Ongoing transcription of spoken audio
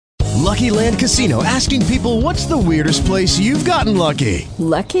Lucky Land Casino, asking people, what's the weirdest place you've gotten lucky?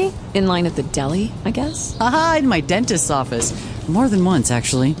 Lucky? In line at the deli, I guess? Aha, in my dentist's office. More than once,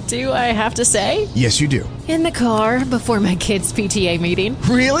 actually. Do I have to say? Yes, you do. In the car before my kids' PTA meeting.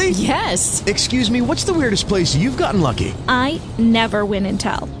 Really? Yes. Excuse me, what's the weirdest place you've gotten lucky? I never win and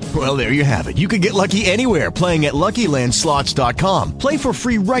tell. Well, there you have it. You can get lucky anywhere, playing at LuckyLandSlots.com. Play for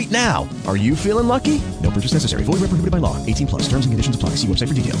free right now. Are you feeling lucky? No purchase necessary. Void where prohibited by law. 18 plus. Terms and conditions apply. See website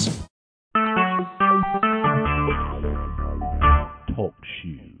for details. Talk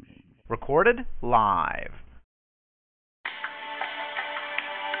shoes. Recorded live.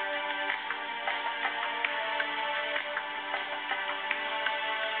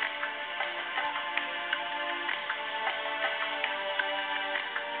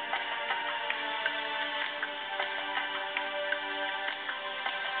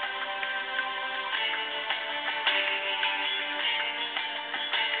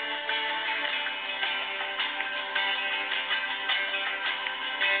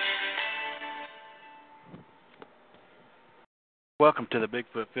 Welcome to the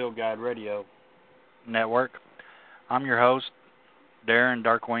Bigfoot Field Guide Radio Network. I'm your host, Darren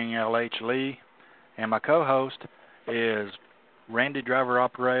Darkwing L.H. Lee, and my co-host is Randy Driver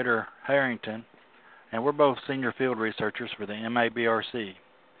Operator Harrington, and we're both senior field researchers for the MABRC.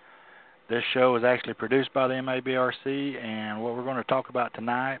 This show is actually produced by the MABRC, and what we're going to talk about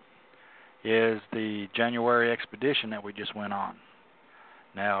tonight is the January expedition that we just went on.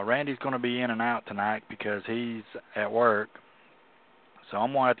 Now, Randy's going to be in and out tonight because he's at work. So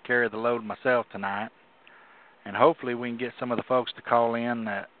I'm going to have to carry the load myself tonight, and hopefully we can get some of the folks to call in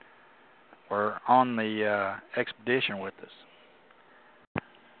that were on the expedition with us.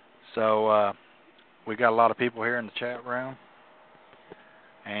 So we got a lot of people here in the chat room,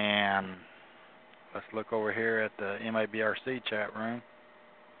 and let's look over here at the MABRC chat room.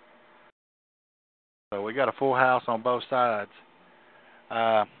 So we got a full house on both sides.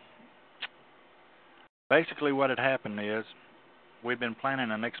 Basically what had happened is, we've been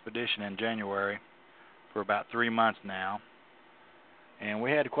planning an expedition in January for about 3 months now, and we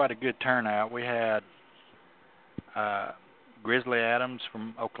had quite a good turnout. We had Grizzly Adams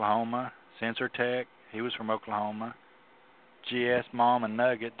from Oklahoma, Sensor Tech, he was from Oklahoma, GS Mom and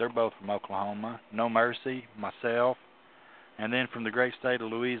Nugget, they're both from Oklahoma, No Mercy, myself, and then from the great state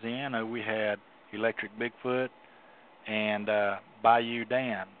of Louisiana, we had Electric Bigfoot and Bayou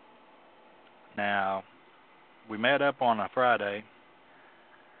Dan. Now, we met up on a Friday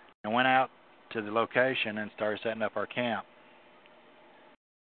and went out to the location and started setting up our camp.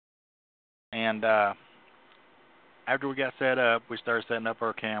 And after we got set up, we started setting up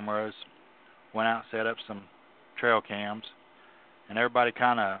our cameras, went out and set up some trail cams, and everybody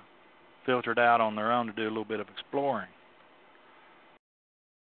kind of filtered out on their own to do a little bit of exploring.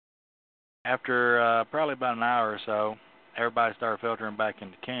 After probably about an hour or so, everybody started filtering back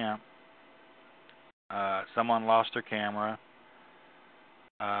into camp. Someone lost their camera,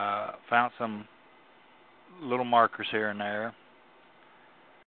 found some little markers here and there,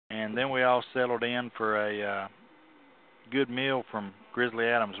 and then we all settled in for a good meal from Grizzly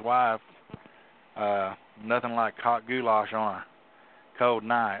Adams' wife. Nothing like hot goulash on a cold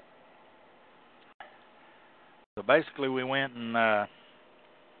night. So basically we went and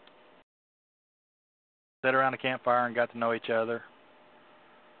sat around the campfire and got to know each other.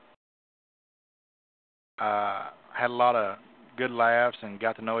 Had a lot of good laughs and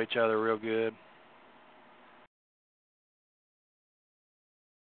got to know each other real good.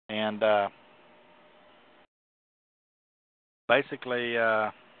 And basically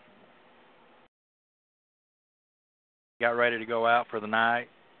got ready to go out for the night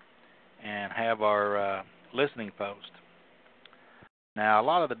and have our listening post. Now, a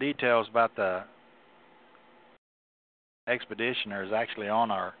lot of the details about the expedition is actually on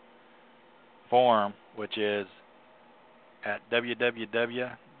our forum, which is at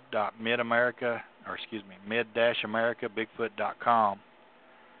mid-america-bigfoot.com,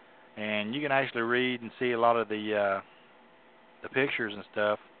 and you can actually read and see a lot of the pictures and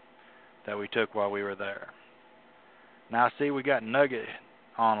stuff that we took while we were there. Now, I see we got Nugget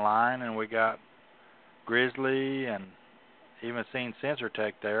online, and we got Grizzly, and even seen Sensor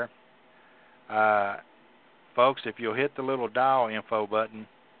Tech there. Folks, if you'll hit the little dial info button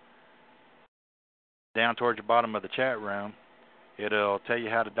down towards the bottom of the chat room, it'll tell you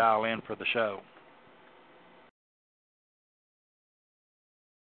how to dial in for the show.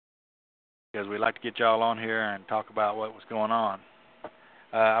 Because we like to get y'all on here and talk about what was going on.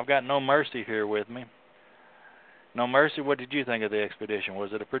 I've got No Mercy here with me. No Mercy, what did you think of the expedition?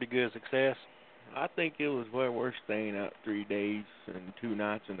 Was it a pretty good success? I think it was well worth staying out 3 days and 2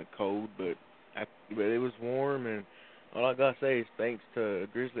 nights in the cold, but it was warm, and all I gotta say is thanks to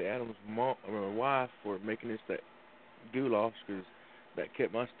Grizzly Adams' wife for making us that goulash, because that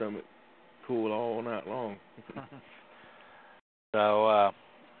kept my stomach cool all night long. So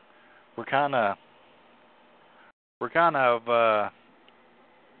we're kind of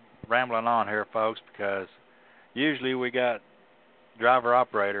rambling on here, folks, because usually we got driver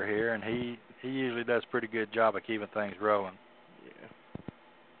operator here, and he usually does a pretty good job of keeping things rolling. Yeah.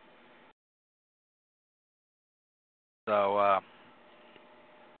 So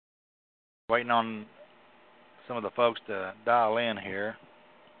waiting on some of the folks to dial in here.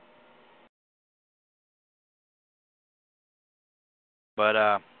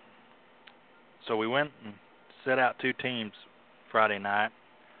 But so we went and set out 2 teams Friday night.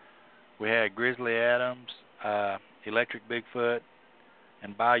 We had Grizzly Adams, Electric Bigfoot,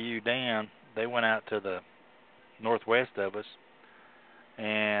 and Bayou Dan. They went out to the northwest of us,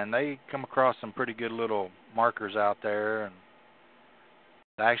 and they come across some pretty good little markers out there. And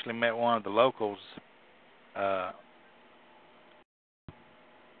I actually met one of the locals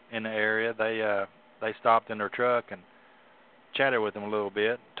in the area. They stopped in their truck and chatted with them a little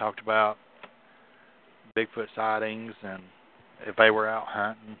bit, talked about Bigfoot sightings and if they were out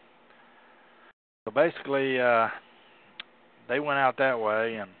hunting. So basically, they went out that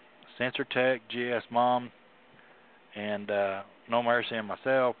way, and Sensor Tech, GS Mom, and No Mercy and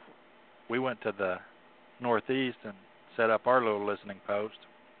myself, we went to the northeast and set up our little listening post.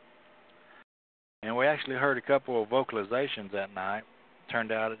 And we actually heard a couple of vocalizations that night.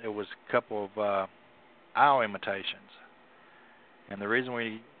 Turned out it was a couple of owl imitations. And the reason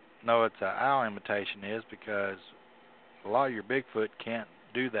we know it's an owl imitation is because a lot of your Bigfoot can't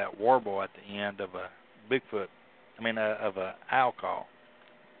do that warble at the end of a Bigfoot, of a owl call.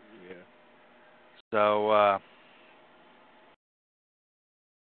 Yeah. So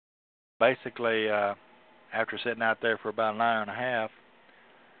basically, after sitting out there for about an hour and a half,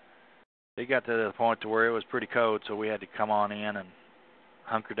 it got to the point to where it was pretty cold, so we had to come on in and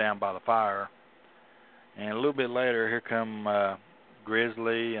hunker down by the fire. And a little bit later, here come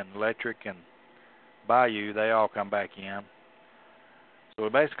Grizzly and Electric and Bayou. They all come back in. So we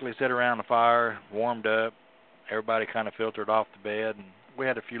basically sat around the fire, warmed up. Everybody kind of filtered off the bed, and we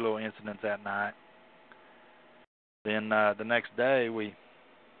had a few little incidents that night. Then the next day, we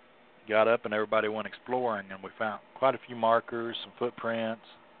got up and everybody went exploring, and we found quite a few markers, some footprints.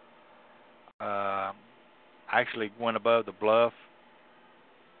 Actually went above the bluff.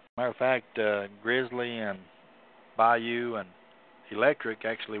 Matter of fact, Grizzly and Bayou and Electric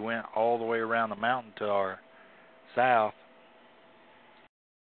actually went all the way around the mountain to our south.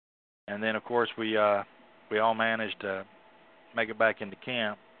 And then, of course, we all managed to make it back into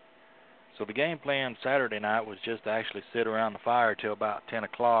camp. So the game plan Saturday night was just to actually sit around the fire till about 10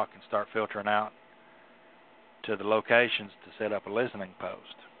 o'clock and start filtering out to the locations to set up a listening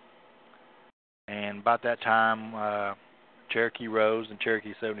post. And about that time, Cherokee Rose and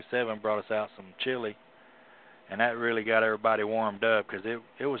Cherokee 77 brought us out some chili, and that really got everybody warmed up because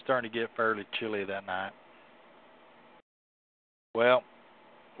it was starting to get fairly chilly that night. Well,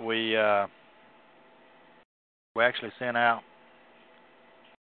 we actually sent out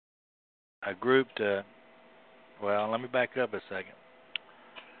a group to, let me back up a second.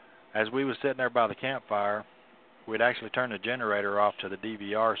 As we was sitting there by the campfire, we'd actually turned the generator off to the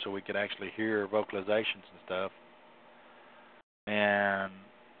DVR so we could actually hear vocalizations and stuff. And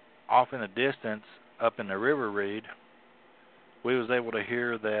off in the distance, up in the river reed, we was able to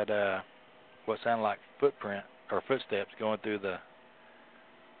hear that what sounded like footprint or footsteps going through the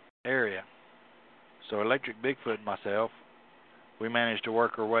area. So Electric Bigfoot and myself, we managed to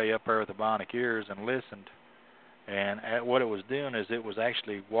work our way up there with the bionic ears and listened. And what it was doing is it was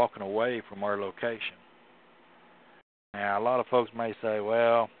actually walking away from our location. Now, a lot of folks may say,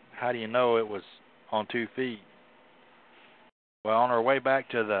 well, how do you know it was on 2 feet? Well, on our way back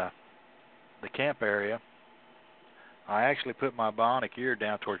to the camp area, I actually put my bionic ear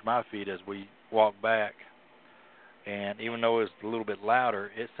down towards my feet as we walked back. And even though it was a little bit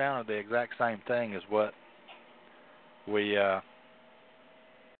louder, it sounded the exact same thing as what we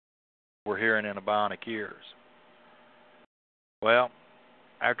were hearing in the bionic ears. Well,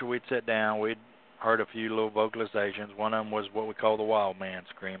 after we'd sat down, we'd heard a few little vocalizations. One of them was what we call the wild man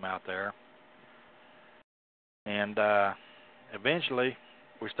scream out there. And eventually,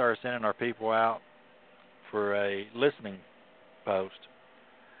 we started sending our people out for a listening post.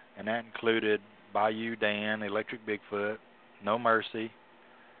 And that included Bayou Dan, Electric Bigfoot, No Mercy,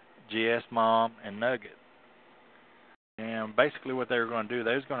 GS Mom, and Nugget. And basically what they were going to do,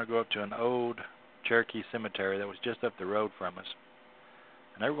 they was going to go up to an old Cherokee Cemetery that was just up the road from us.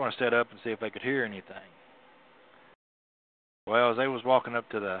 And they were going to set up and see if they could hear anything. Well, as they was walking up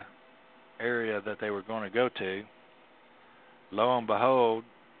to the area that they were going to go to, lo and behold,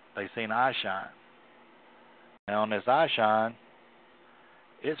 they seen eye shine. Now on this eye shine,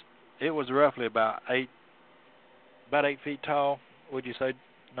 it was roughly about 8 feet tall. Would you say,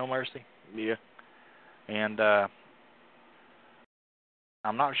 No Mercy? Yeah. And I'm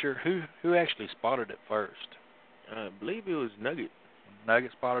not sure who actually spotted it first. I believe it was Nugget.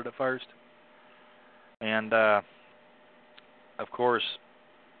 Nugget spotted it first. And of course,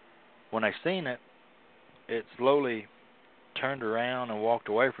 when they seen it, it slowly turned around and walked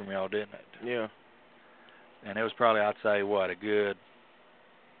away from y'all, didn't it? Yeah. And it was probably, I'd say, what, a good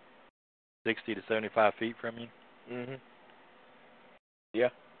 60 to 75 feet from you? Mhm. Yeah.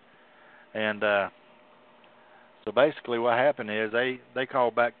 And so basically what happened is they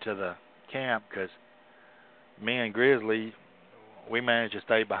called back to the camp because me and Grizzly, we managed to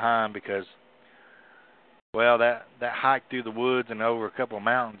stay behind because, well, that hike through the woods and over a couple of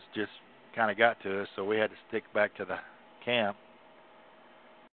mountains just kind of got to us, so we had to stick back to the camp.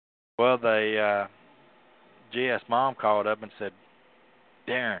 Well, GS mom called up and said,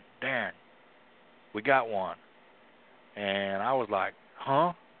 Darren, we got one. And I was like,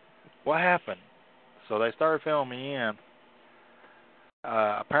 huh? What happened? So they started filming me in.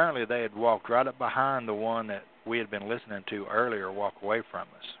 Apparently they had walked right up behind the one that we had been listening to earlier walk away from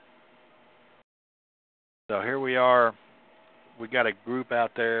us. So here we are. We got a group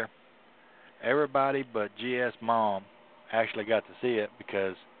out there. Everybody but GS mom actually got to see it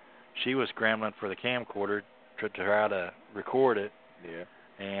because she was scrambling for the camcorder to try to record it. Yeah.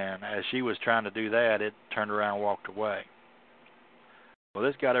 And as she was trying to do that, it turned around and walked away. Well,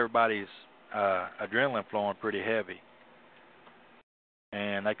 this got everybody's adrenaline flowing pretty heavy.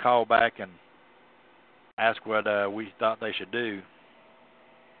 And they called back and asked what we thought they should do.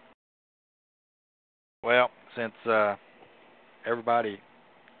 Well, since everybody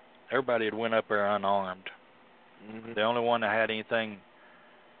had went up there unarmed, the only one that had anything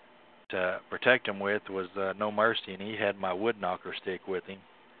to protect him with was No Mercy, and he had my wood knocker stick with him.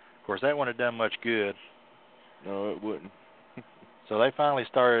 Of course, that wouldn't have done much good. No, it wouldn't. So they finally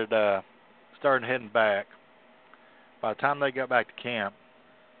started heading back. By the time they got back to camp,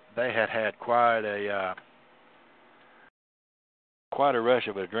 they had quite a rush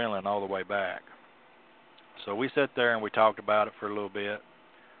of adrenaline all the way back. So we sat there and we talked about it for a little bit.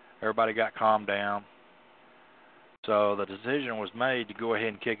 Everybody got calmed down. So the decision was made to go ahead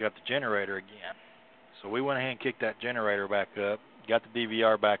and kick up the generator again. So we went ahead and kicked that generator back up, got the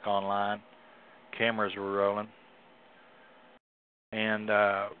DVR back online, cameras were rolling, and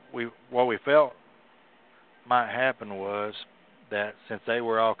what we felt might happen was that since they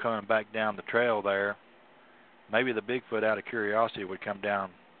were all coming back down the trail there, maybe the Bigfoot out of curiosity would come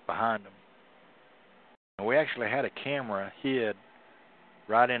down behind them. And we actually had a camera hid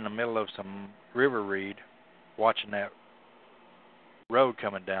right in the middle of some river reed watching that road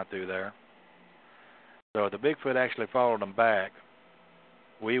coming down through there. So if the Bigfoot actually followed them back,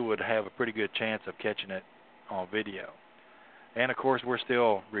 we would have a pretty good chance of catching it on video. And of course, we're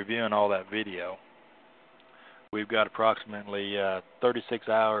still reviewing all that video. We've got approximately 36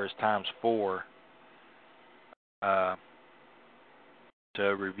 hours times 4 to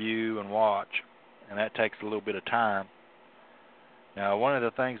review and watch, and that takes a little bit of time. Now, one of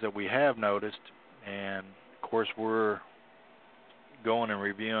the things that we have noticed, and of course we're going and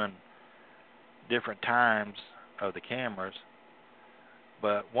reviewing different times of the cameras,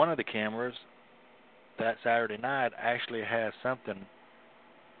 but one of the cameras that Saturday night actually has something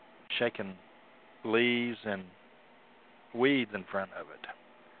shaking leaves and weeds in front of it.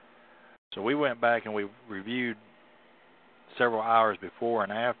 So we went back and we reviewed several hours before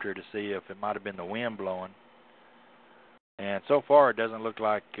and after to see if it might have been the wind blowing. And so far it doesn't look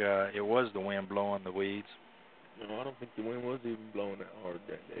like it was the wind blowing the weeds. No, I don't think the wind was even blowing that hard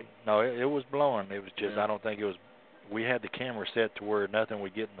that day. No, it was blowing. It was just, yeah. I don't think it was, we had the camera set to where nothing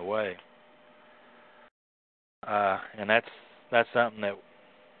would get in the way. And that's something that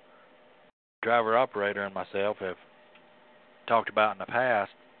driver operator and myself have talked about in the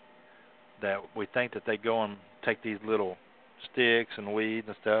past, that we think that they go and take these little sticks and weeds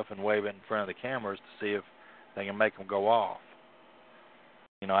and stuff and wave it in front of the cameras to see if they can make them go off.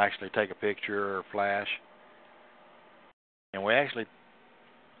 You know, actually take a picture or flash. And we actually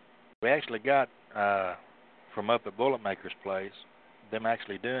got from up at Bullet Maker's place, them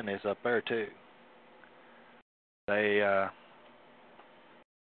actually doing this up there too. They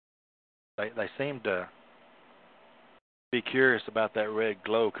seem to be curious about that red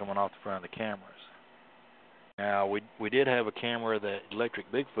glow coming off the front of the cameras. Now, we did have a camera that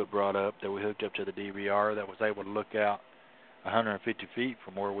Electric Bigfoot brought up that we hooked up to the DVR that was able to look out 150 feet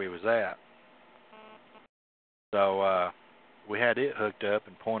from where we was at. So we had it hooked up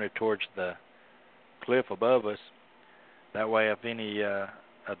and pointed towards the cliff above us. That way, if any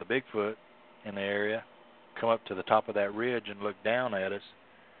of the Bigfoot in the area come up to the top of that ridge and look down at us,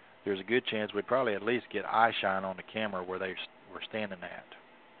 there's a good chance we'd probably at least get eye shine on the camera where they were standing at.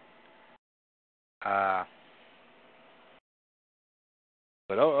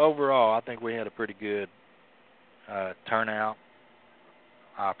 But overall, I think we had a pretty good turnout.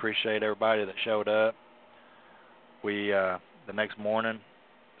 I appreciate everybody that showed up. We the next morning,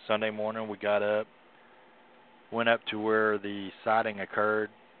 Sunday morning, we got up, went up to where the sighting occurred,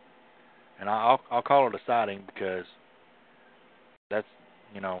 and I'll call it a sighting because that's,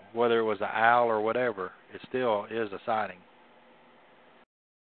 you know, whether it was an owl or whatever, it still is a sighting.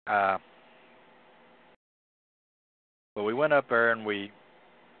 But we went up there and we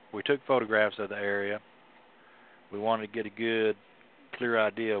took photographs of the area. We wanted to get a good, clear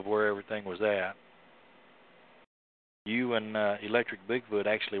idea of where everything was at. You and Electric Bigfoot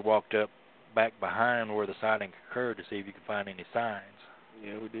actually walked up back behind where the sighting occurred to see if you could find any signs.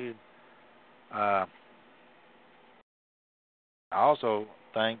 Yeah, we did. I also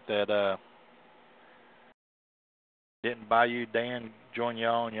think that didn't Bayou Dan join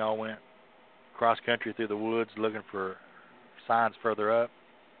y'all and y'all went cross country through the woods looking for signs further up?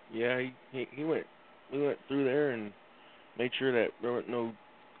 Yeah, he went. We went through there and made sure that there was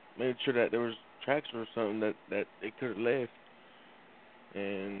there was tracks or something that they could have left,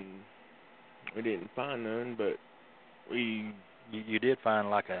 and we didn't find none. But you did find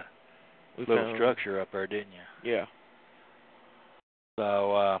like a little structure up there, didn't you? Yeah.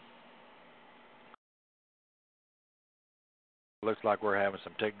 So looks like we're having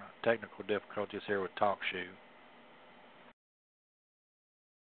some technical difficulties here with TalkShoe.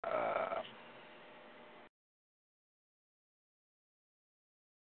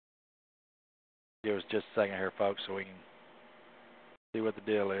 Give us just a second here, folks, so we can see what the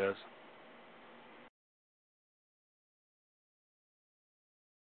deal is.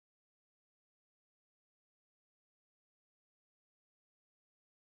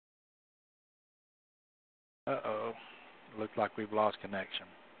 Uh-oh. Looks like we've lost connection.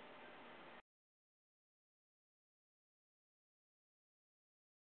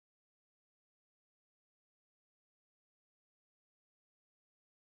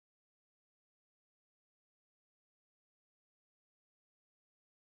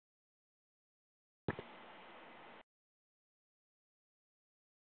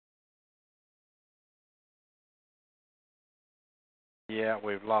 Yeah,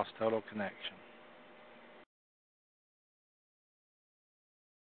 we've lost total connection.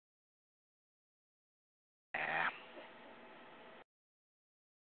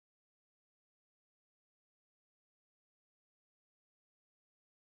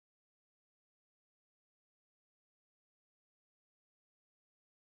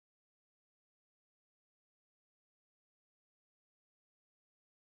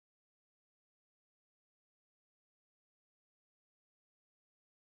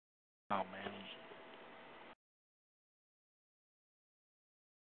 Oh, man.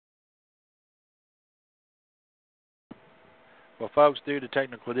 Well, folks, due to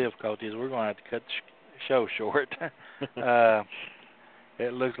technical difficulties, we're going to have to cut the show short.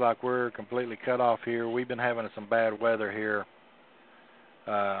 It looks like we're completely cut off here. We've been having some bad weather here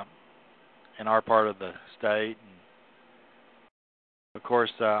in our part of the state. And of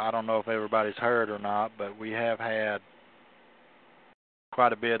course, I don't know if everybody's heard or not, but we have had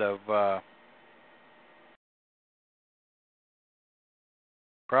quite a bit of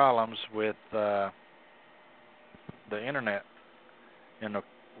problems with the internet in the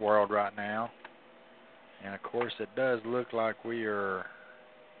world right now. And of course, it does look like we are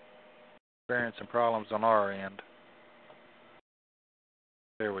experiencing problems on our end.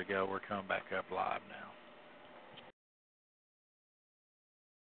 There we go. We're coming back up live now.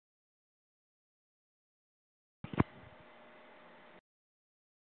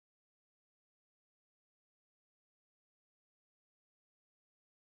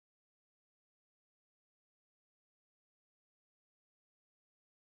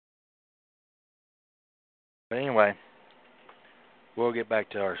 But anyway, we'll get back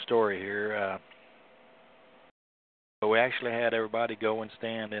to our story here. But we actually had everybody go and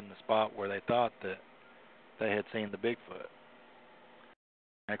stand in the spot where they thought that they had seen the Bigfoot.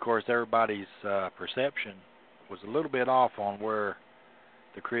 And of course, everybody's perception was a little bit off on where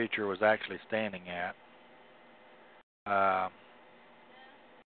the creature was actually standing at.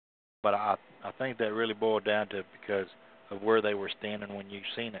 But I think that really boiled down to because of where they were standing when you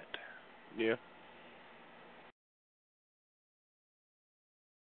seen it. Yeah.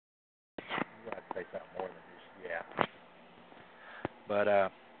 You got to say something more than just yeah. But No,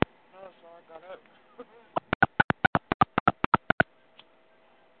 so I got up.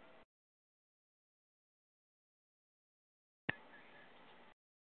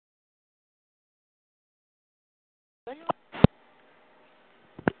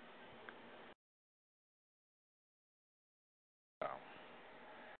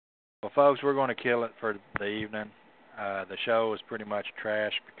 well, folks, we're going to kill it for the evening. The show is pretty much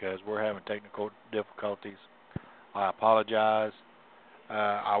trash because we're having technical difficulties. I apologize.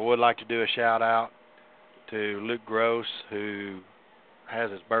 I would like to do a shout out to Luke Gross, who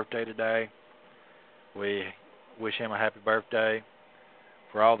has his birthday today. We wish him a happy birthday.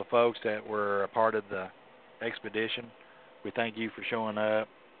 For all the folks that were a part of the expedition, we thank you for showing up.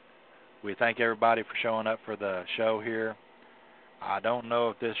 We thank everybody for showing up for the show here. I don't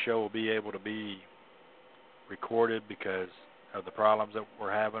know if this show will be able to be recorded because of the problems that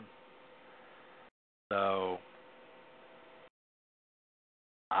we're having. So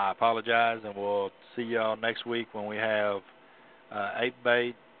I apologize, and we'll see y'all next week when we have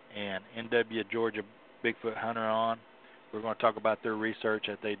 8Bait and NW Georgia Bigfoot Hunter on. We're going to talk about their research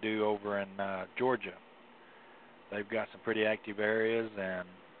that they do over in Georgia. They've got some pretty active areas, and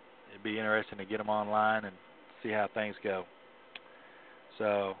it'd be interesting to get them online and see how things go.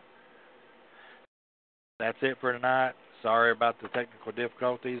 So that's it for tonight. Sorry about the technical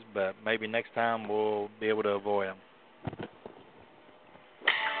difficulties, but maybe next time we'll be able to avoid them.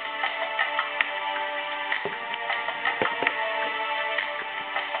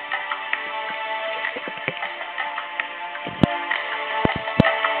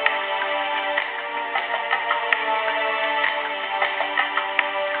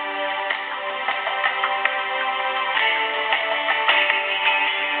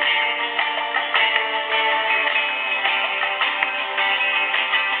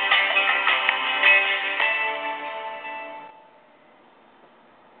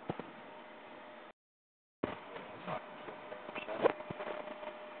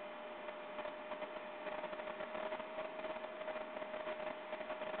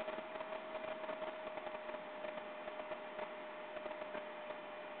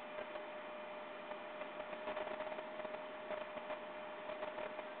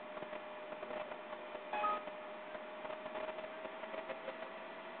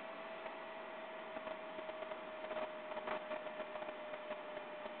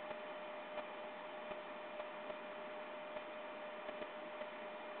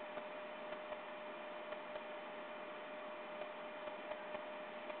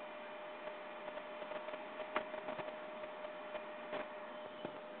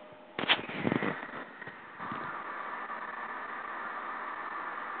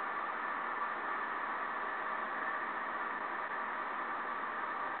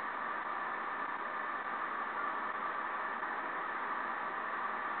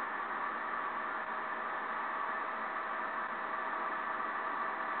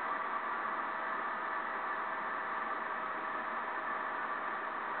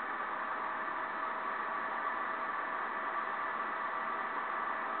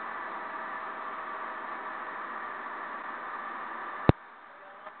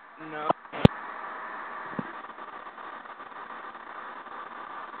 No.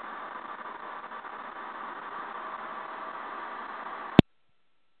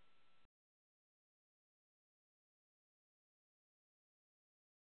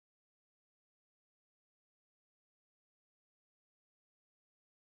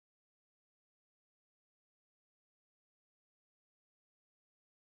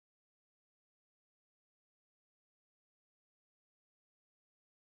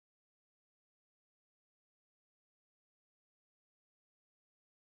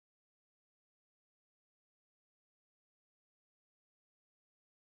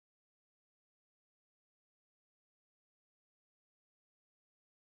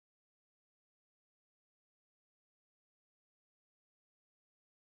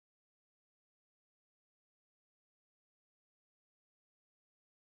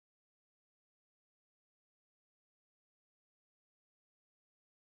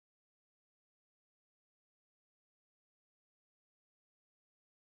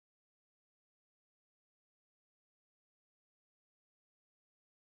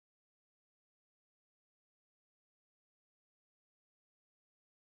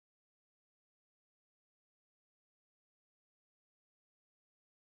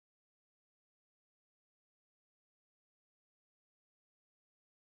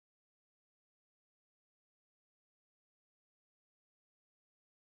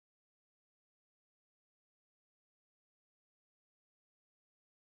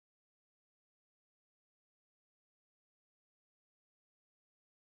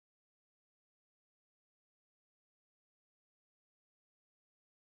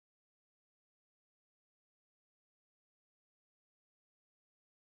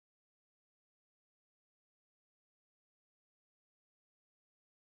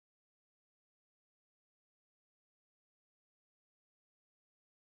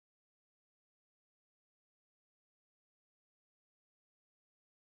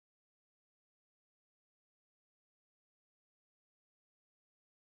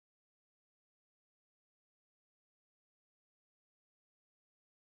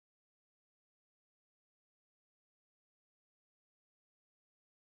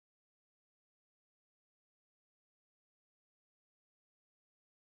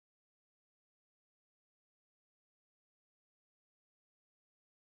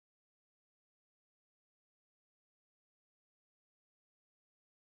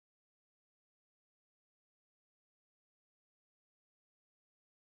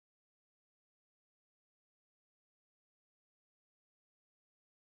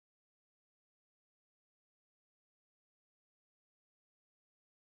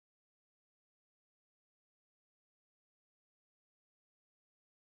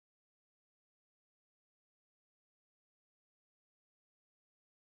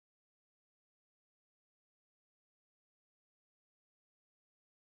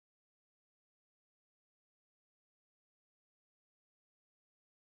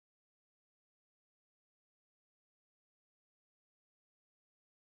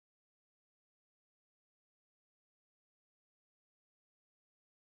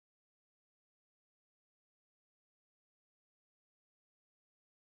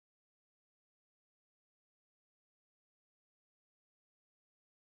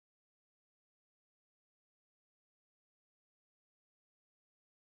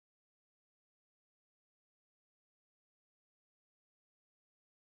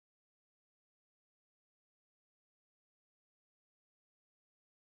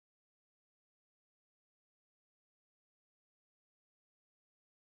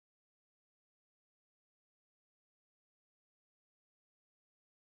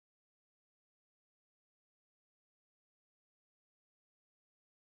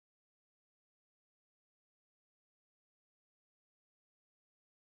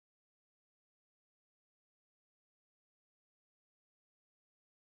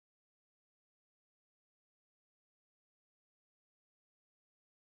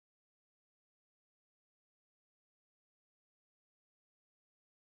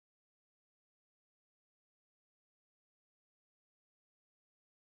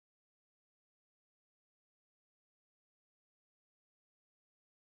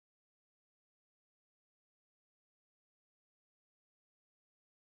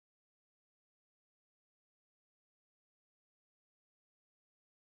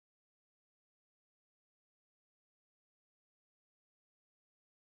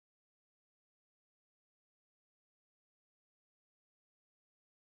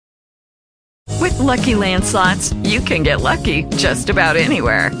 With Lucky Land Slots, you can get lucky just about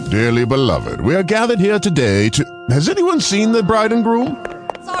anywhere. Dearly beloved, we are gathered here today to... Has anyone seen the bride and groom?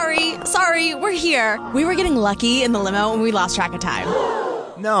 Sorry, we're here. We were getting lucky in the limo and we lost track of time.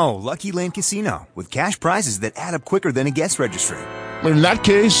 No, Lucky Land Casino, with cash prizes that add up quicker than a guest registry. In that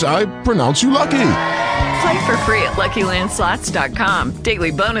case, I pronounce you lucky. Play for free at LuckyLandSlots.com.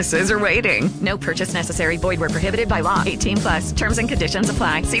 Daily bonuses are waiting. No purchase necessary. Void where prohibited by law. 18+. Terms and conditions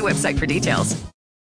apply. See website for details.